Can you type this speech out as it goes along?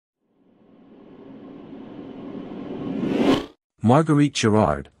Marguerite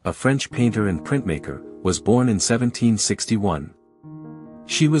Gérard, a French painter and printmaker, was born in 1761.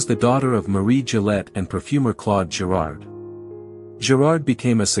 She was the daughter of Marie Gillette and perfumer Claude Gérard. Gérard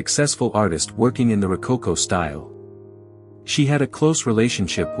became a successful artist working in the Rococo style. She had a close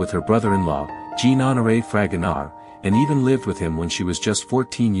relationship with her brother-in-law, Jean-Honoré Fragonard, and even lived with him when she was just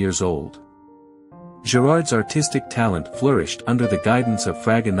 14 years old. Gérard's artistic talent flourished under the guidance of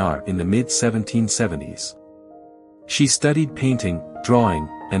Fragonard in the mid-1770s. She studied painting, drawing,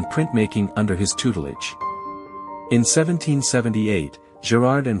 and printmaking under his tutelage. In 1778,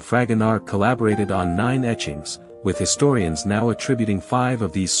 Gérard and Fragonard collaborated on 9 etchings, with historians now attributing 5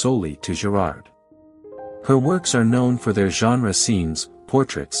 of these solely to Gérard. Her works are known for their genre scenes,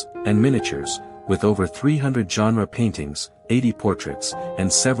 portraits, and miniatures, with over 300 genre paintings, 80 portraits,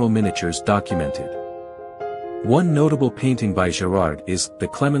 and several miniatures documented. One notable painting by Gérard is The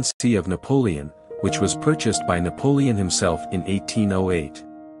Clemency of Napoleon, which was purchased by Napoleon himself in 1808.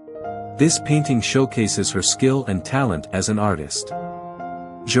 This painting showcases her skill and talent as an artist.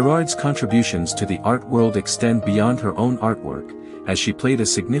 Gérard's contributions to the art world extend beyond her own artwork, as she played a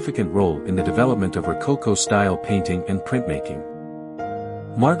significant role in the development of Rococo-style painting and printmaking.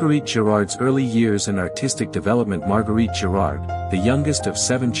 Marguerite Gérard's early years and artistic development. Marguerite Gérard, the youngest of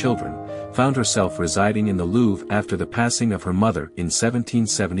 7 children, found herself residing in the Louvre after the passing of her mother in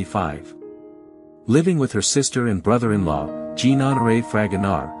 1775. Living with her sister and brother-in-law, Jean-Honoré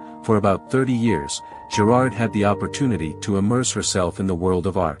Fragonard, for about 30 years, Gérard had the opportunity to immerse herself in the world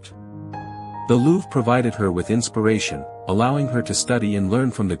of art. The Louvre provided her with inspiration, allowing her to study and learn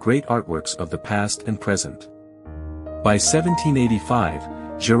from the great artworks of the past and present. By 1785,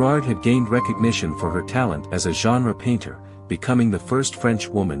 Gérard had gained recognition for her talent as a genre painter, becoming the first French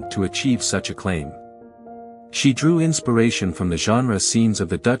woman to achieve such acclaim. She drew inspiration from the genre scenes of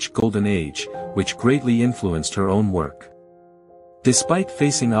the Dutch Golden Age, which greatly influenced her own work. Despite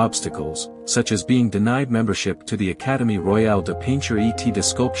facing obstacles, such as being denied membership to the Académie Royale de Peinture et de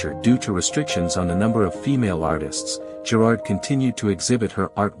Sculpture due to restrictions on the number of female artists, Gérard continued to exhibit her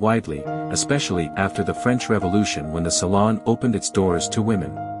art widely, especially after the French Revolution when the Salon opened its doors to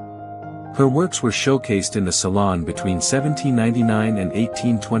women. Her works were showcased in the Salon between 1799 and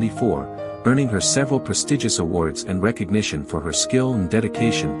 1824, earning her several prestigious awards and recognition for her skill and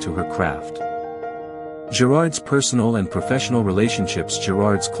dedication to her craft. Gérard's personal and professional relationships.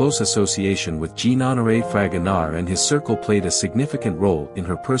 Gérard's close association with Jean-Honoré Fragonard and his circle played a significant role in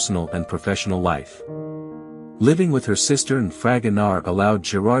her personal and professional life. Living with her sister and Fragonard allowed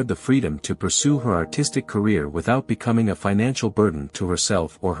Gérard the freedom to pursue her artistic career without becoming a financial burden to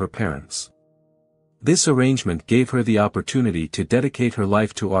herself or her parents. This arrangement gave her the opportunity to dedicate her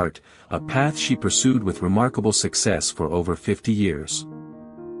life to art, a path she pursued with remarkable success for over 50 years.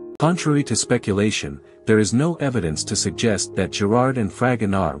 Contrary to speculation, there is no evidence to suggest that Gérard and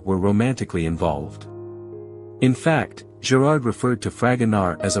Fragonard were romantically involved. In fact, Gérard referred to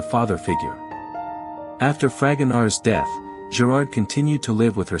Fragonard as a father figure. After Fragonard's death, Gérard continued to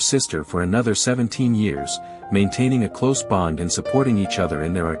live with her sister for another 17 years, maintaining a close bond and supporting each other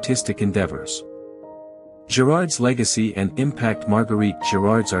in their artistic endeavors. Gérard's legacy and impact. Marguerite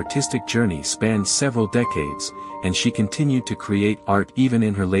Gérard's artistic journey spanned several decades, and she continued to create art even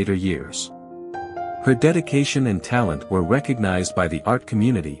in her later years. Her dedication and talent were recognized by the art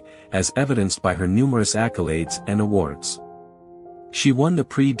community, as evidenced by her numerous accolades and awards. She won the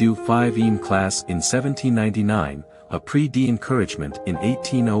Prix du 5e class in 1799, a Prix d'Encouragement in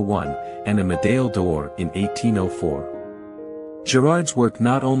 1801, and a Médaille d'Or in 1804. Gérard's work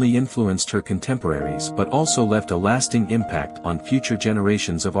not only influenced her contemporaries but also left a lasting impact on future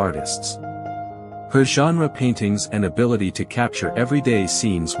generations of artists. Her genre paintings and ability to capture everyday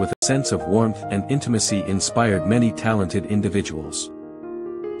scenes with a sense of warmth and intimacy inspired many talented individuals.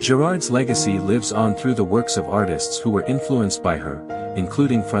 Gérard's legacy lives on through the works of artists who were influenced by her,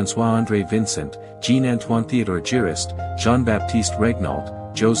 including François-André Vincent, Jean-Antoine Théodore Girist, Jean-Baptiste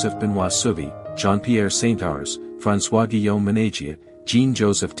Regnault, Joseph Benoit Souvey, Jean-Pierre Saint-Ars, François-Guillaume Ménagier,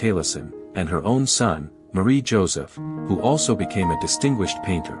 Jean-Joseph Taillesson, and her own son, Marie-Joseph, who also became a distinguished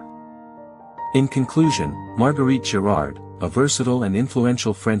painter. In conclusion, Marguerite Gérard, a versatile and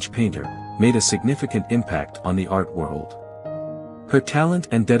influential French painter, made a significant impact on the art world. Her talent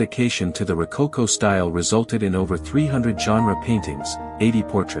and dedication to the Rococo style resulted in over 300 genre paintings, 80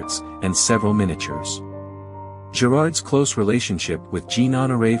 portraits, and several miniatures. Gérard's close relationship with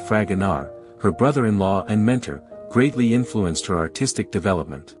Jean-Honoré Fragonard, her brother-in-law and mentor, greatly influenced her artistic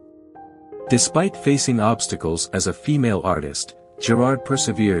development. Despite facing obstacles as a female artist, Gérard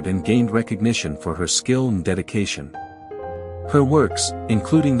persevered and gained recognition for her skill and dedication. Her works,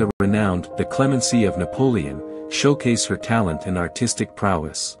 including the renowned The Clemency of Napoleon, showcase her talent and artistic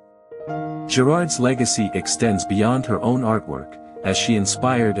prowess. Gérard's legacy extends beyond her own artwork, as she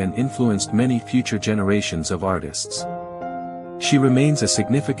inspired and influenced many future generations of artists. She remains a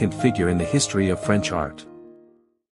significant figure in the history of French art.